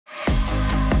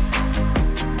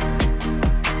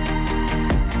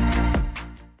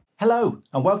Hello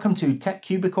and welcome to Tech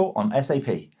Cubicle on SAP.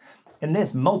 In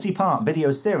this multi-part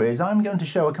video series, I'm going to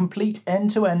show a complete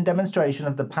end-to-end demonstration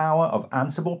of the power of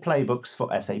Ansible Playbooks for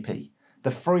SAP, the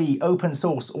free open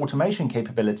source automation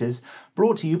capabilities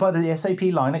brought to you by the SAP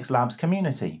Linux Labs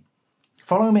community.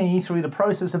 Follow me through the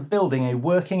process of building a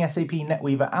working SAP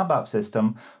NetWeaver ABAP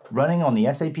system running on the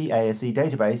SAP ASE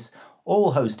database,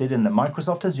 all hosted in the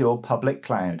Microsoft Azure public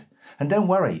cloud. And don't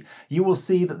worry, you will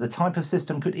see that the type of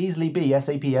system could easily be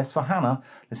SAP S/4HANA.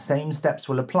 The same steps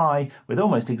will apply with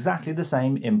almost exactly the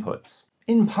same inputs.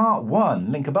 In part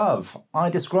 1, link above, I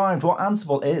described what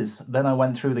Ansible is, then I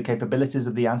went through the capabilities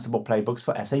of the Ansible Playbooks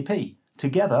for SAP.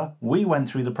 Together, we went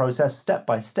through the process step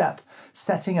by step,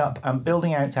 setting up and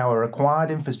building out our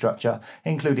required infrastructure,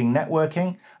 including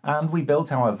networking, and we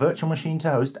built our virtual machine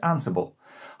to host Ansible.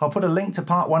 I'll put a link to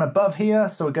part 1 above here,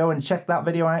 so go and check that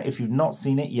video out if you've not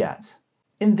seen it yet.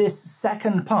 In this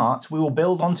second part, we will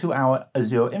build onto our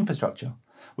Azure infrastructure.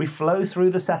 We flow through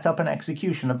the setup and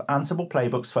execution of Ansible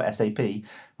Playbooks for SAP,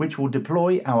 which will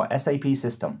deploy our SAP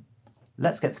system.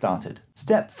 Let's get started.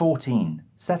 Step 14.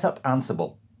 Set up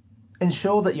Ansible.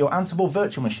 Ensure that your Ansible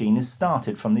virtual machine is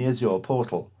started from the Azure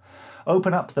portal.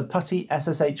 Open up the Putty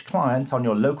SSH Client on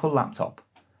your local laptop.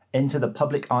 Enter the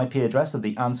public IP address of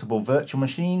the Ansible virtual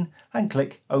machine and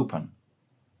click Open.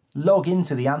 Log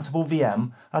into the Ansible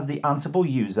VM as the Ansible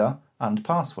user and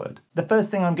password. The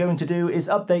first thing I'm going to do is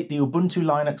update the Ubuntu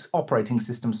Linux operating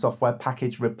system software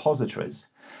package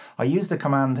repositories. I use the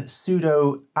command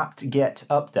sudo apt-get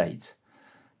update.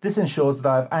 This ensures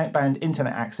that I have outbound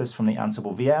internet access from the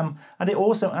Ansible VM, and it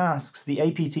also asks the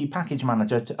apt package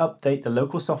manager to update the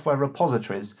local software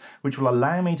repositories, which will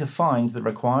allow me to find the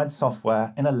required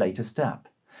software in a later step.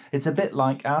 It's a bit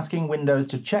like asking Windows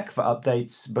to check for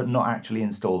updates, but not actually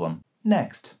install them.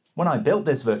 Next, when I built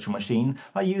this virtual machine,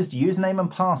 I used username and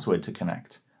password to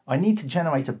connect. I need to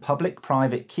generate a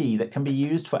public-private key that can be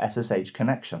used for SSH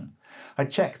connection. I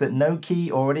check that no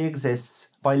key already exists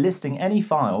by listing any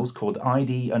files called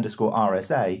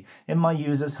id_rsa in my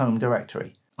user's home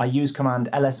directory. I use command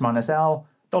ls-l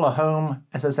 $home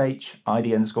ssh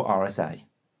id_rsa.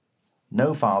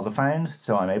 No files are found,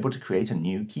 so I'm able to create a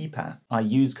new key pair. I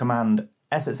use command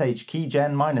ssh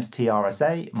keygen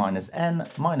 -trsa -n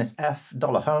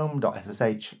 -f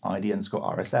 $home.ssh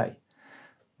id_rsa.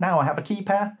 Now I have a key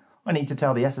pair. I need to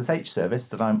tell the SSH service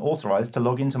that I'm authorized to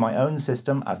log into my own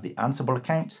system as the Ansible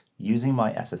account using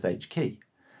my SSH key.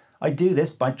 I do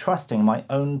this by trusting my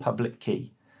own public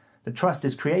key. The trust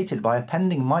is created by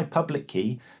appending my public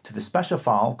key to the special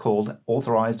file called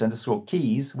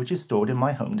authorized_keys, which is stored in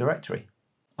my home directory.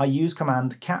 I use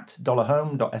command cat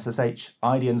 $home.ssh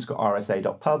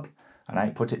id_rsa.pub and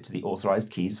output it to the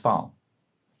authorized keys file.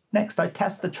 Next, I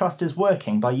test the trust is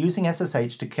working by using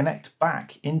SSH to connect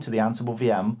back into the Ansible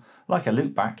VM, like a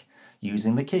loopback,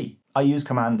 using the key. I use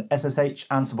command ssh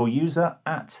ansible user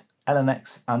at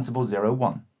lnx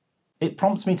ansible01. It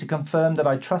prompts me to confirm that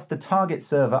I trust the target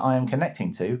server I am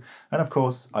connecting to, and of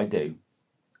course I do.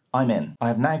 I'm in. I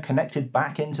have now connected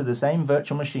back into the same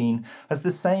virtual machine as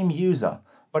the same user,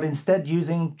 but instead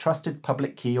using trusted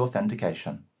public key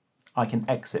authentication. I can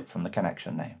exit from the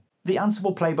connection now. The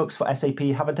Ansible Playbooks for SAP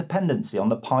have a dependency on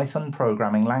the Python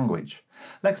programming language.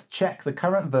 Let's check the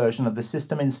current version of the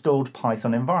system installed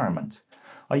Python environment.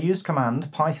 I used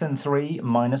command python3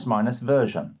 ----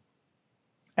 version.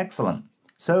 Excellent.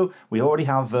 So we already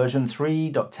have version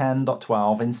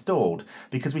 3.10.12 installed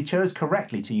because we chose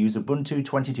correctly to use Ubuntu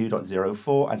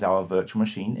 22.04 as our virtual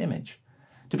machine image.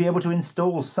 To be able to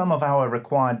install some of our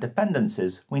required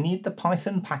dependencies, we need the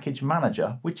Python package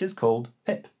manager, which is called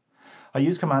pip. I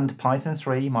use command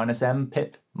python3 -m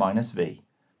pip -v.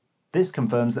 This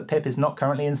confirms that pip is not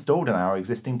currently installed in our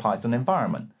existing Python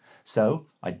environment. So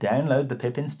I download the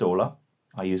pip installer,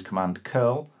 I use command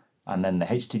curl and then the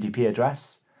HTTP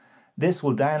address. This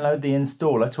will download the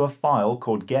installer to a file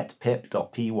called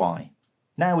getpip.py.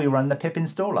 Now we run the pip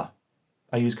installer.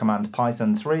 I use command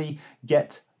python3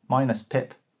 get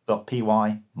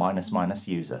 -pip.py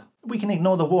 --user. We can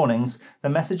ignore the warnings. The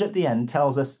message at the end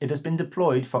tells us it has been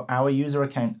deployed for our user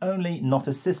account only, not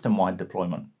a system-wide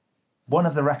deployment. One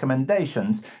of the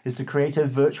recommendations is to create a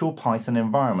virtual Python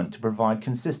environment to provide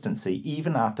consistency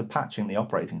even after patching the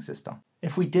operating system.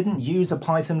 If we didn't use a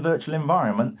Python virtual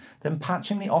environment, then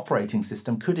patching the operating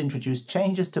system could introduce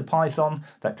changes to Python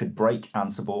that could break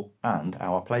Ansible and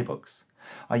our playbooks.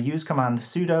 I use command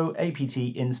sudo apt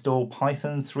install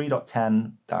python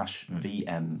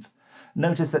 3.10-vm.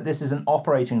 Notice that this is an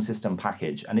operating system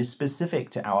package and is specific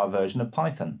to our version of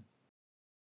Python.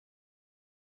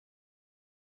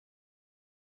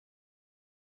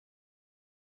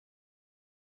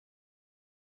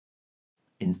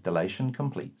 Installation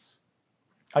completes.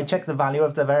 I check the value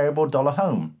of the variable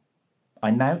 $home.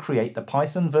 I now create the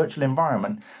Python virtual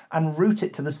environment and route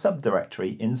it to the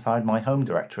subdirectory inside my home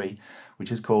directory,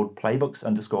 which is called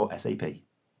playbooks_sap.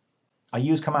 I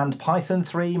use command python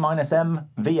 3-m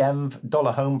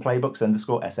vm $home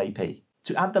playbooks_sap.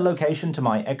 To add the location to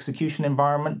my execution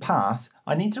environment path,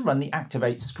 I need to run the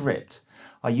activate script.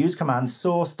 I use command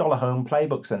source $home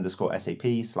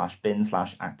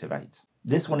playbooks_sap/bin/activate.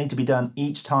 This will need to be done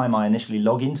each time I initially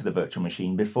log into the virtual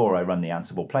machine before I run the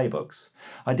Ansible playbooks.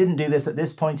 I didn't do this at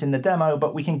this point in the demo,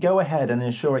 but we can go ahead and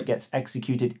ensure it gets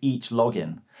executed each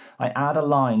login. I add a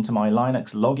line to my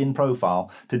Linux login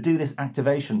profile to do this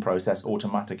activation process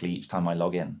automatically each time I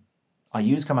log in. I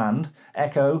use command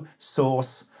echo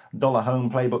source $home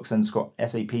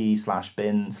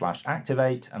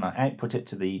playbooks_sap/bin/activate, and I output it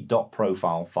to the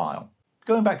 .profile file.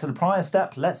 Going back to the prior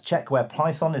step, let's check where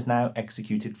Python is now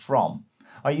executed from.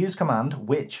 I use command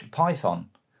which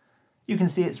Python. You can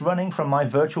see it's running from my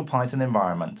virtual Python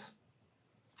environment.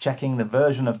 Checking the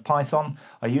version of Python,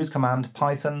 I use command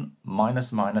python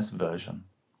 ---- version.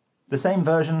 The same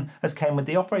version as came with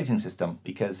the operating system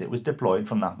because it was deployed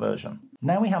from that version.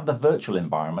 Now we have the virtual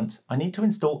environment, I need to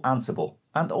install Ansible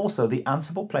and also the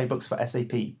Ansible Playbooks for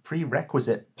SAP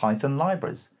prerequisite Python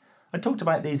libraries. I talked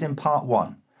about these in part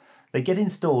 1. They get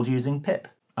installed using pip.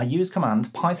 I use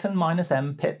command python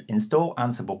 -m pip install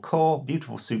Ansible core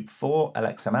beautiful soup 4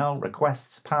 lxml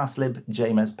requests parslib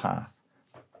jmes path.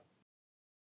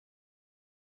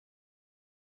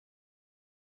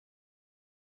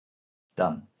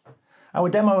 Done. Our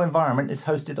demo environment is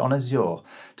hosted on Azure.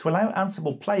 To allow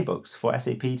Ansible Playbooks for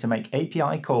SAP to make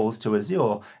API calls to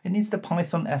Azure, it needs the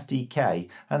Python SDK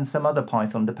and some other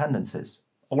Python dependencies.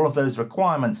 All of those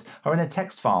requirements are in a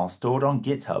text file stored on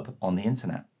GitHub on the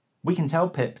internet. We can tell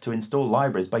pip to install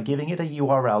libraries by giving it a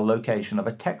URL location of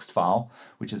a text file,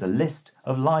 which is a list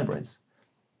of libraries.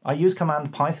 I use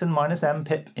command python -m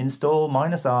pip install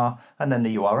 -r and then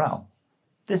the URL.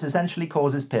 This essentially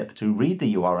causes pip to read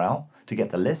the URL to get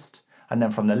the list, and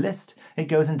then from the list it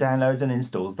goes and downloads and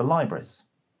installs the libraries.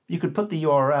 You could put the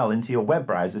URL into your web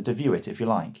browser to view it if you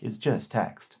like, it's just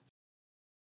text.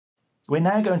 We're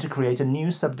now going to create a new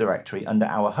subdirectory under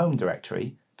our home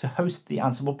directory to host the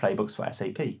Ansible Playbooks for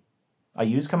SAP. I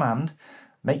use command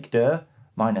make dir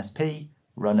 -p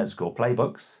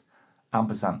run_playbooks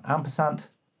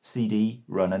 &&cd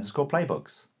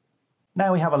run_playbooks.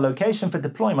 Now we have a location for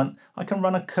deployment, I can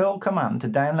run a curl command to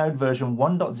download version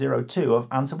 1.02 of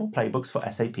Ansible Playbooks for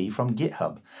SAP from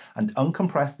GitHub and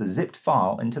uncompress the zipped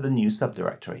file into the new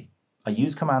subdirectory. I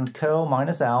use command curl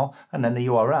 -l and then the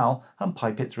URL and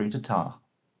pipe it through to tar.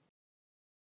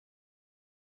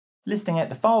 Listing out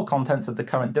the file contents of the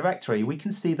current directory, we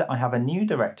can see that I have a new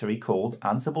directory called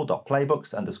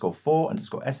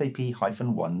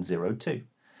ansible.playbooks_4_sap-102.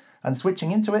 And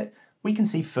switching into it, we can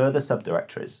see further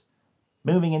subdirectories.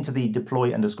 Moving into the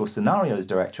deploy_scenarios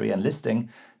directory and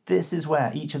listing, this is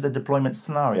where each of the deployment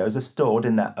scenarios are stored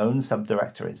in their own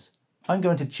subdirectories. I'm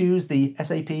going to choose the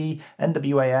SAP,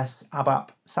 NWAS,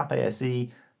 ABAP, SAP ASE,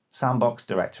 Sandbox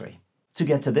directory. To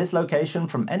get to this location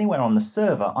from anywhere on the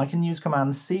server, I can use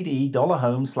command cd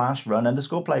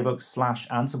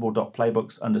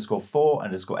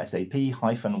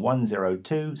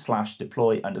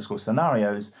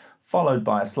 $home/run_playbooks/ansible.playbooks_4_sap-102/deploy_scenarios followed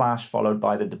by a slash followed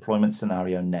by the deployment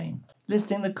scenario name.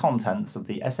 Listing the contents of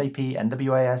the SAP,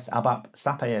 NWAS, ABAP,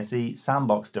 SAP ASE,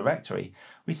 Sandbox directory,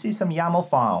 we see some YAML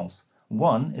files.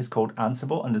 One is called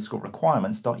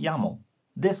ansible_requirements.yaml.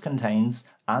 This contains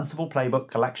Ansible Playbook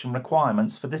collection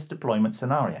requirements for this deployment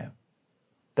scenario.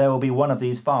 There will be one of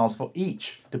these files for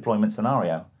each deployment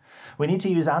scenario. We need to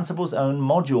use Ansible's own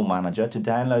module manager to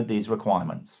download these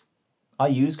requirements. I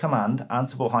use command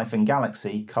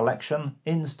ansible-galaxy collection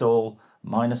install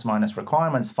 ----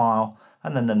 requirements file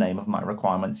and then the name of my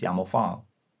requirements YAML file.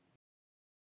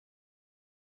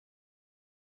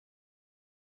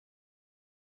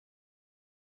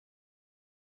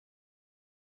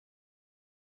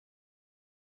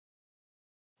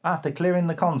 After clearing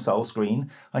the console screen,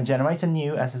 I generate a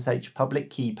new SSH public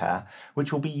key pair,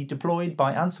 which will be deployed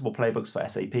by Ansible Playbooks for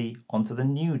SAP onto the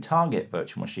new target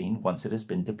virtual machine once it has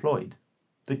been deployed.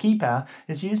 The key pair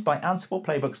is used by Ansible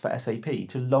Playbooks for SAP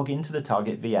to log into the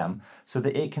target VM so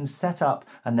that it can set up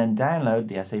and then download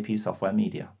the SAP software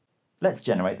media. Let's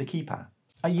generate the key pair.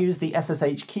 I use the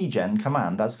SSH keygen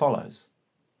command as follows.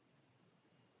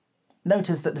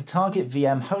 Notice that the target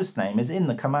VM hostname is in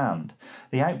the command.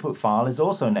 The output file is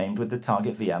also named with the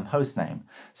target VM hostname,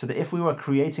 so that if we were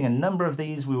creating a number of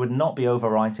these, we would not be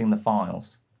overwriting the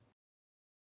files.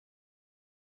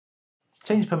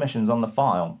 Change permissions on the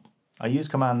file. I use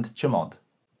command chmod.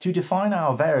 To define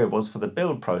our variables for the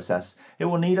build process, it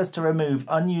will need us to remove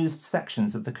unused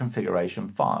sections of the configuration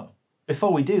file.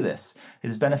 Before we do this, it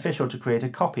is beneficial to create a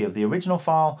copy of the original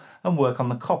file and work on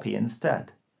the copy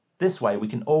instead. This way we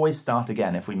can always start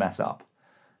again if we mess up.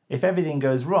 If everything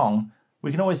goes wrong,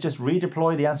 we can always just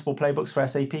redeploy the Ansible Playbooks for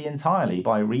SAP entirely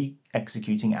by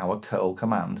re-executing our curl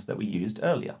command that we used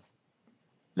earlier.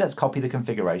 Let's copy the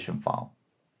configuration file.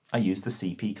 I use the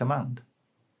cp command.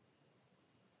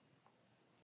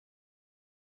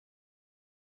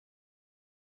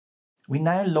 We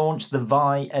now launch the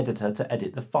Vi editor to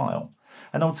edit the file.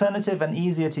 An alternative and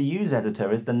easier to use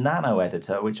editor is the Nano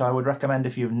editor, which I would recommend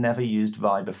if you've never used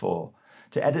Vi before.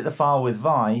 To edit the file with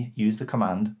Vi, use the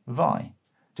command Vi.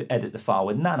 To edit the file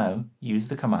with Nano, use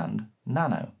the command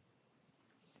Nano.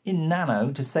 In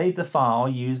Nano, to save the file,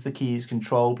 use the keys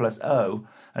Ctrl+O,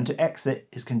 and to exit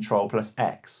is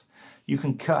Ctrl+X. You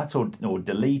can cut or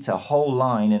delete a whole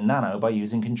line in Nano by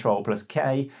using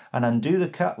Ctrl+K and undo the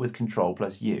cut with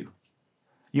Ctrl+U.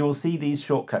 You will see these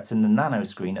shortcuts in the Nano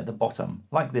screen at the bottom,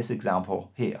 like this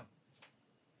example here.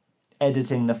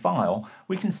 Editing the file,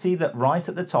 we can see that right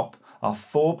at the top are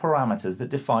 4 parameters that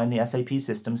define the SAP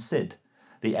system SID,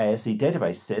 the ASE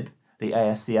database SID, the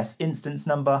ASCS instance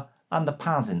number, and the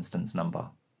PAS instance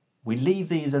number. We leave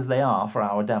these as they are for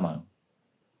our demo.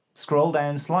 Scroll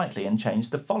down slightly and change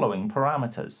the following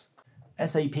parameters.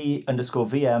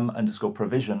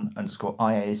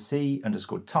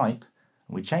 SAP_VM_provision_IAC_type,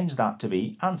 and we change that to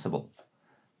be Ansible.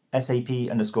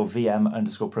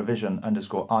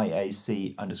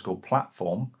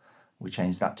 SAP_VM_provision_IAC_platform, we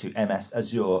change that to MS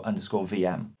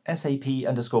Azure_VM.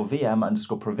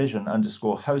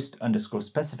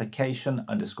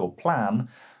 SAP_VM_provision_host_specification_plan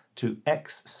to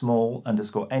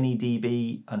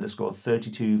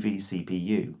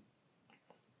xsmall_nedb_32vCPU.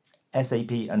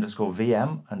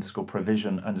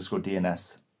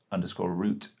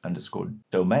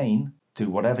 SAP_VM_provision_DNS_root_domain to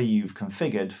whatever you've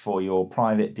configured for your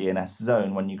private DNS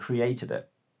zone when you created it.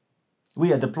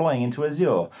 We are deploying into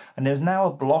Azure, and there's now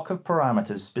a block of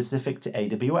parameters specific to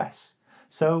AWS,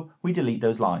 so we delete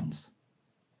those lines.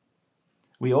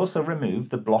 We also remove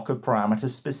the block of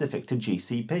parameters specific to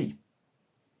GCP.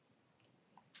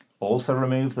 Also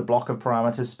remove the block of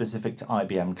parameters specific to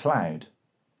IBM Cloud.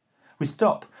 We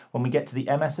stop when we get to the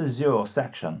MS Azure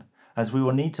section, as we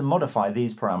will need to modify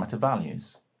these parameter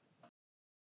values.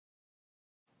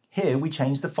 Here we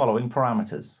change the following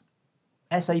parameters.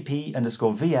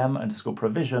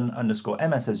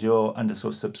 SAP_VM_provision_MS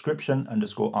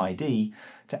Azure_subscription_ID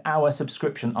to our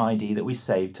subscription ID that we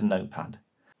saved to Notepad.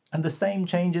 And the same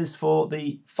changes for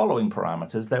the following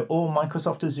parameters. They're all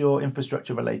Microsoft Azure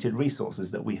infrastructure related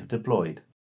resources that we have deployed.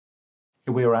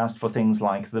 We were asked for things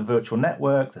like the virtual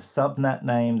network, the subnet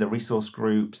name, the resource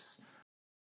groups,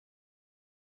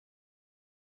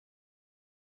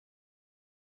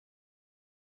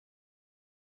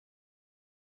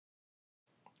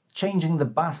 changing the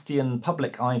Bastion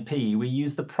public IP, we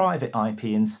use the private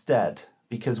IP instead,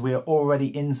 because we are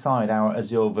already inside our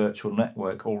Azure virtual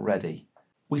network already.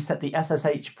 We set the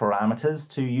SSH parameters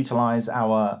to utilize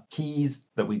our keys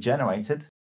that we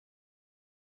generated.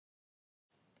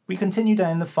 We continue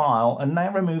down the file and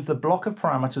now remove the block of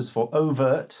parameters for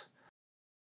overt,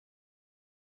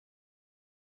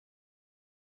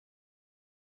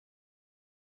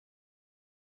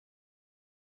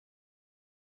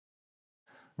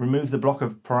 remove the block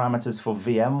of parameters for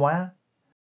VMware,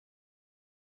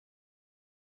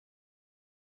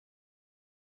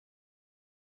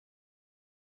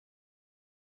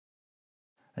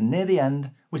 and near the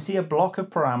end we see a block of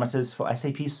parameters for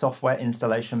SAP software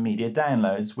installation media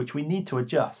downloads which we need to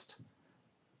adjust.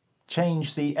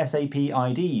 Change the SAP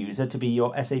ID user to be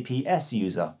your SAP S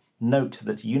user. Note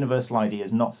that Universal ID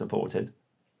is not supported.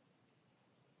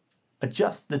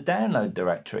 Adjust the download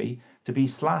directory to be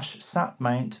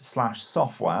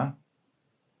 /sapmount/software,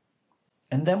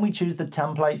 and then we choose the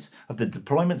template of the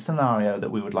deployment scenario that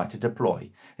we would like to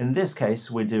deploy. In this case,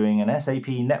 we're doing an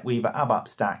SAP NetWeaver ABAP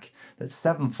stack that's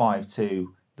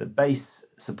 752, the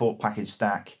base support package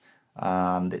stack,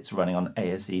 and it's running on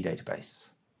ASE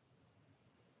database.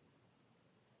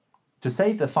 To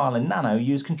save the file in Nano,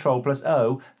 use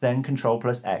Ctrl+O, then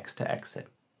Ctrl+X to exit.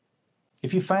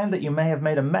 If you found that you may have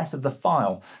made a mess of the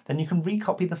file, then you can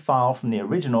recopy the file from the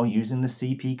original using the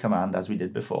cp command as we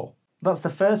did before. That's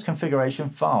the first configuration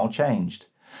file changed.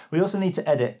 We also need to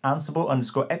edit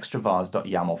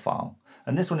Ansible_extravars.yaml file,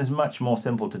 and this one is much more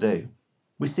simple to do.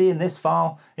 We see in this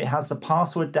file it has the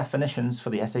password definitions for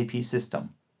the SAP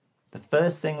system. The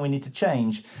first thing we need to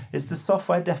change is the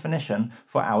software definition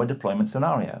for our deployment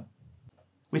scenario.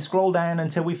 We scroll down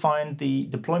until we find the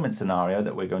deployment scenario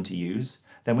that we're going to use,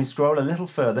 Then we scroll a little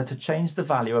further to change the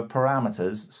value of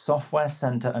parameters software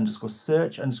center underscore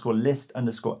search underscore list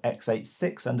underscore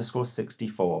x86 underscore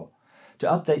 64 to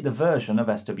update the version of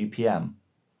SWPM,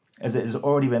 as it has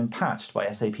already been patched by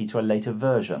SAP to a later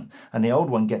version and the old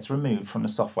one gets removed from the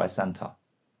software center.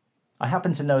 I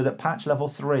happen to know that patch level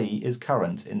 3 is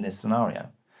current in this scenario.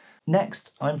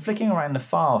 Next, I'm flicking around the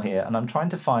file here and I'm trying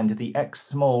to find the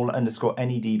xsmall underscore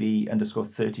nedb underscore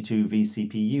 32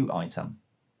 vCPU item.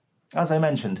 As I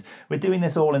mentioned, we're doing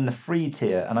this all in the free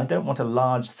tier and I don't want a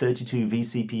large 32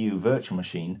 vCPU virtual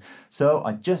machine, so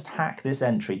I just hack this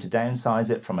entry to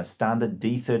downsize it from a standard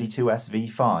D32S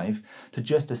V5 to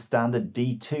just a standard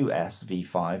D2S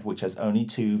V5 which has only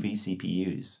 2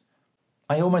 vCPUs.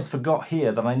 I almost forgot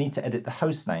here that I need to edit the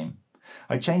host name.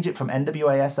 I change it from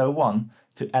NWAS01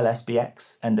 to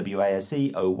LSBX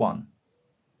NWASE01.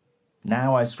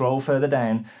 Now I scroll further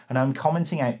down and I'm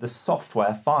commenting out the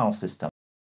software file system.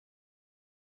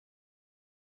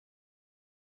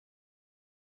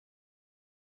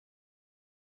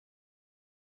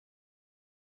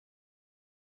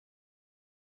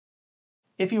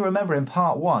 If you remember in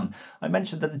part 1, I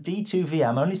mentioned that a D2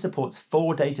 VM only supports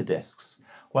 4 data disks.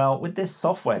 Well, with this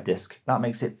software disk, that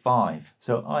makes it 5,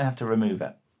 so I have to remove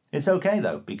it. It's okay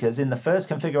though, because in the first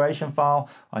configuration file,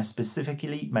 I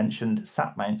specifically mentioned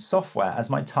SAP Mount software as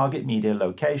my target media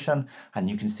location, and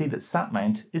you can see that SAP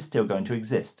Mount is still going to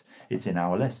exist. It's in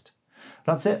our list.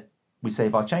 That's it. We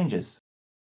save our changes.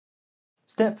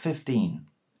 Step 15.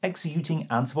 Executing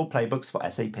Ansible Playbooks for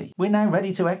SAP. We're now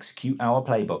ready to execute our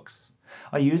playbooks.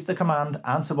 I use the command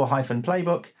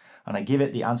Ansible-playbook and I give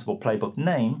it the Ansible Playbook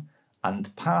name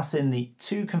and pass in the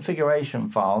 2 configuration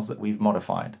files that we've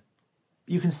modified.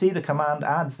 You can see the command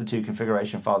adds the 2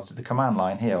 configuration files to the command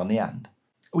line here on the end.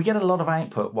 We get a lot of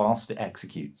output whilst it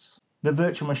executes. The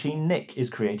virtual machine NIC is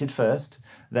created first,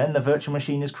 then the virtual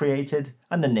machine is created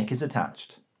and the NIC is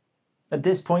attached. At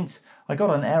this point, I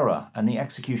got an error and the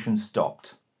execution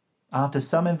stopped. After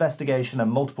some investigation and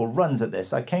multiple runs at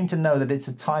this, I came to know that it's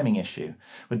a timing issue,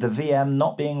 with the VM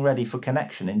not being ready for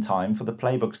connection in time for the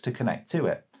playbooks to connect to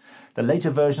it. The later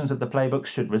versions of the playbooks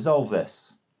should resolve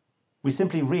this. We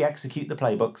simply re-execute the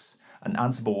playbooks, and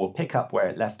Ansible will pick up where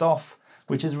it left off,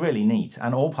 which is really neat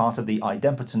and all part of the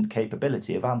idempotent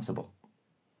capability of Ansible.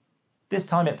 This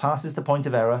time it passes the point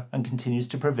of error and continues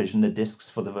to provision the disks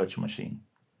for the virtual machine.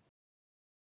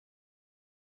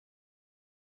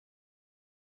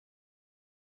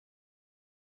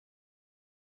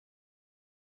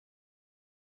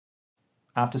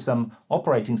 After some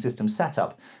operating system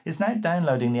setup, it's now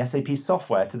downloading the SAP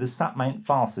software to the SAP Mount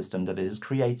file system that it has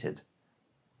created.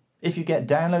 If you get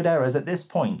download errors at this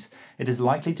point, it is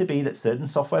likely to be that certain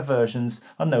software versions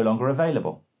are no longer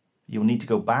available. You'll need to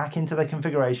go back into the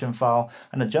configuration file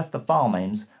and adjust the file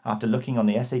names after looking on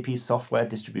the SAP Software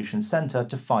Distribution Center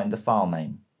to find the file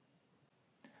name.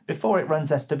 Before it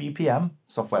runs SWPM,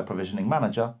 Software Provisioning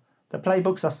Manager, the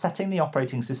playbooks are setting the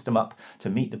operating system up to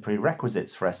meet the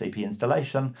prerequisites for SAP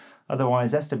installation,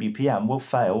 otherwise SWPM will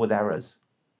fail with errors.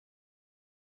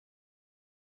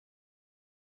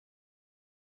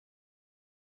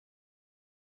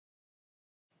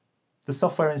 The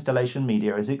software installation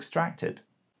media is extracted.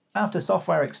 After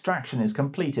software extraction is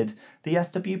completed, the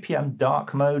SWPM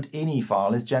dark mode ini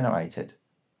file is generated.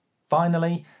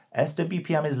 Finally,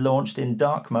 SWPM is launched in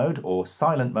dark mode or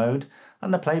silent mode,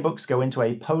 and the playbooks go into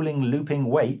a polling looping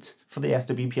wait for the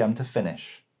SWPM to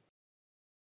finish.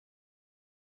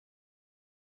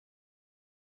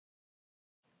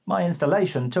 My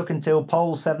installation took until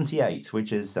poll 78,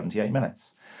 which is 78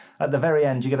 minutes. At the very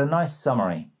end, you get a nice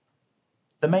summary.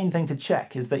 The main thing to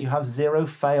check is that you have 0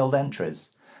 failed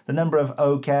entries. The number of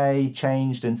OK,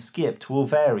 changed and skipped will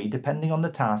vary depending on the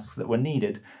tasks that were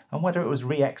needed and whether it was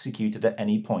re-executed at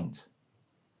any point.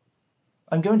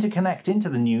 I'm going to connect into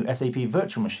the new SAP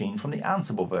virtual machine from the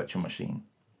Ansible virtual machine.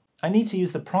 I need to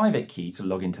use the private key to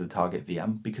log into the target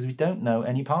VM because we don't know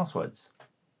any passwords.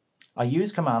 I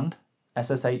use command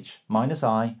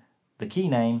SSH-I, the key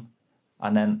name,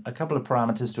 and then a couple of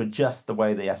parameters to adjust the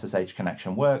way the SSH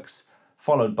connection works,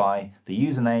 followed by the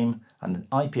username and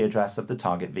an IP address of the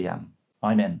target VM.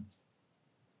 I'm in.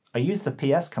 I use the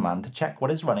PS command to check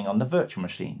what is running on the virtual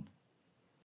machine.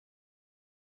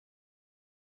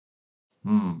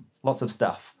 Lots of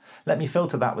stuff. Let me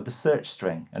filter that with the search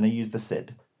string and I use the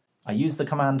SID. I use the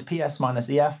command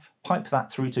ps-ef, pipe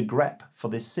that through to grep for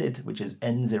this SID, which is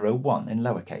N01 in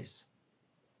lowercase.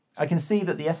 I can see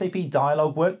that the SAP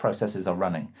dialog work processes are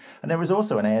running, and there is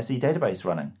also an ASE database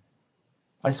running.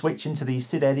 I switch into the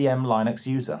SID-ADM Linux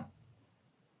user.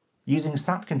 Using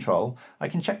SAP control, I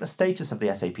can check the status of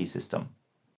the SAP system.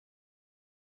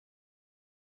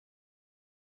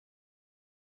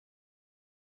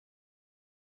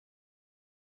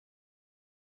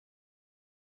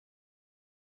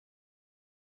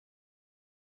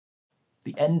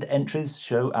 The end entries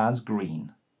show as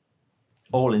green.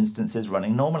 All instances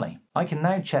running normally. I can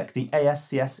now check the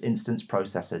ASCS instance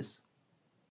processes.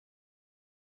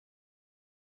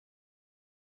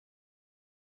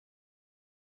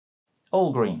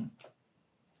 All green.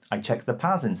 I check the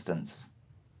PAS instance.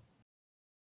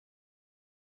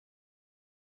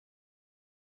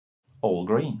 All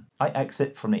green. I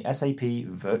exit from the SAP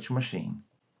virtual machine.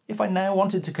 If I now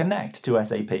wanted to connect to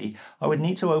SAP, I would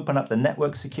need to open up the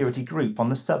network security group on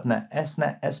the subnet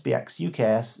SNET SBX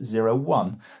UKS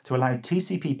 01 to allow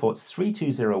TCP ports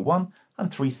 3201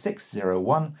 and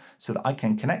 3601 so that I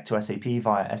can connect to SAP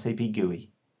via SAP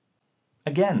GUI.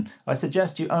 Again, I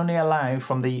suggest you only allow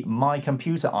from the My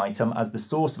Computer item as the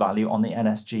source value on the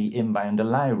NSG inbound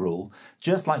allow rule,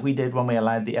 just like we did when we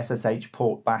allowed the SSH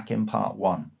port back in part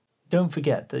 1. Don't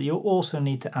forget that you'll also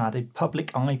need to add a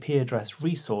public IP address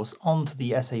resource onto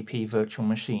the SAP virtual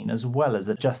machine as well as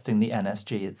adjusting the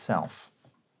NSG itself.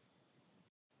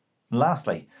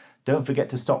 Lastly, don't forget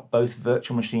to stop both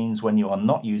virtual machines when you are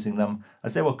not using them,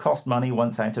 as they will cost money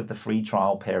once out of the free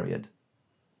trial period.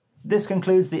 This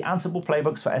concludes the Ansible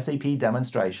Playbooks for SAP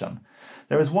demonstration.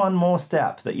 There is one more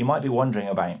step that you might be wondering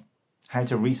about: how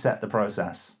to reset the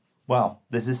process. Well,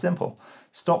 this is simple.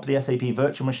 Stop the SAP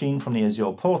virtual machine from the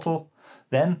Azure portal,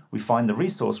 then we find the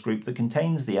resource group that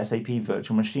contains the SAP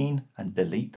virtual machine and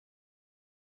delete.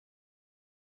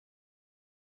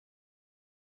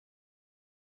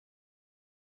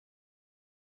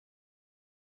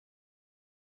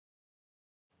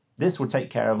 This will take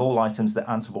care of all items that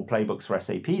Ansible Playbooks for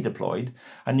SAP deployed,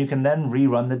 and you can then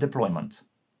rerun the deployment.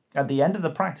 At the end of the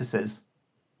practices,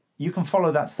 you can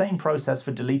follow that same process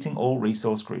for deleting all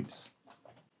resource groups.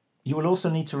 You will also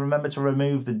need to remember to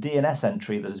remove the DNS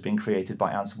entry that has been created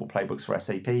by Ansible Playbooks for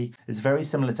SAP. It's very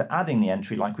similar to adding the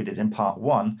entry like we did in part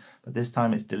 1, but this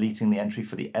time it's deleting the entry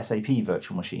for the SAP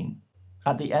virtual machine.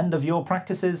 At the end of your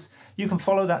practices, you can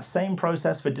follow that same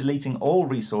process for deleting all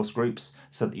resource groups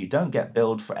so that you don't get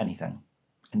billed for anything.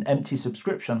 An empty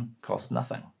subscription costs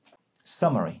nothing.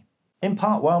 Summary. In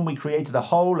part 1, we created a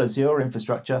whole Azure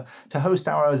infrastructure to host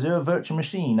our Azure virtual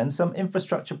machine and some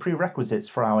infrastructure prerequisites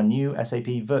for our new SAP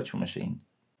virtual machine.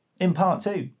 In part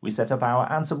 2, we set up our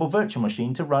Ansible virtual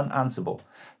machine to run Ansible,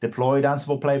 deployed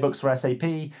Ansible Playbooks for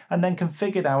SAP, and then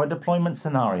configured our deployment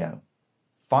scenario.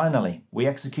 Finally, we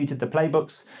executed the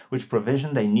playbooks, which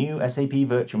provisioned a new SAP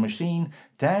virtual machine,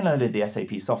 downloaded the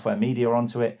SAP software media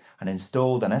onto it, and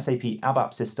installed an SAP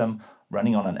ABAP system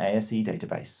running on an ASE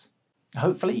database.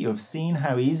 Hopefully you have seen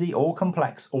how easy or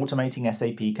complex automating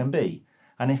SAP can be,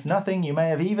 and if nothing, you may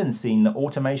have even seen that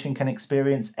automation can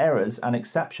experience errors and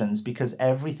exceptions because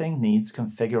everything needs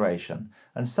configuration,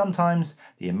 and sometimes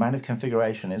the amount of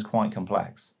configuration is quite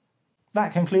complex.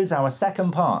 That concludes our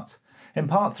second part. In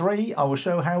part 3, I will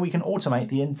show how we can automate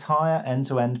the entire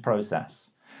end-to-end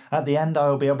process. At the end, I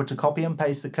will be able to copy and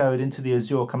paste the code into the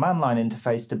Azure command line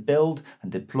interface to build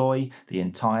and deploy the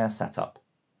entire setup.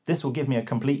 This will give me a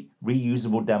complete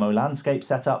reusable demo landscape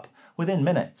setup within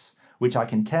minutes, which I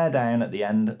can tear down at the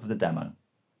end of the demo.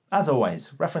 As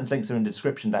always, reference links are in the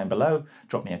description down below.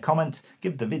 Drop me a comment,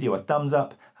 give the video a thumbs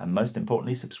up, and most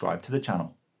importantly, subscribe to the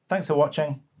channel. Thanks for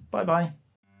watching. Bye bye.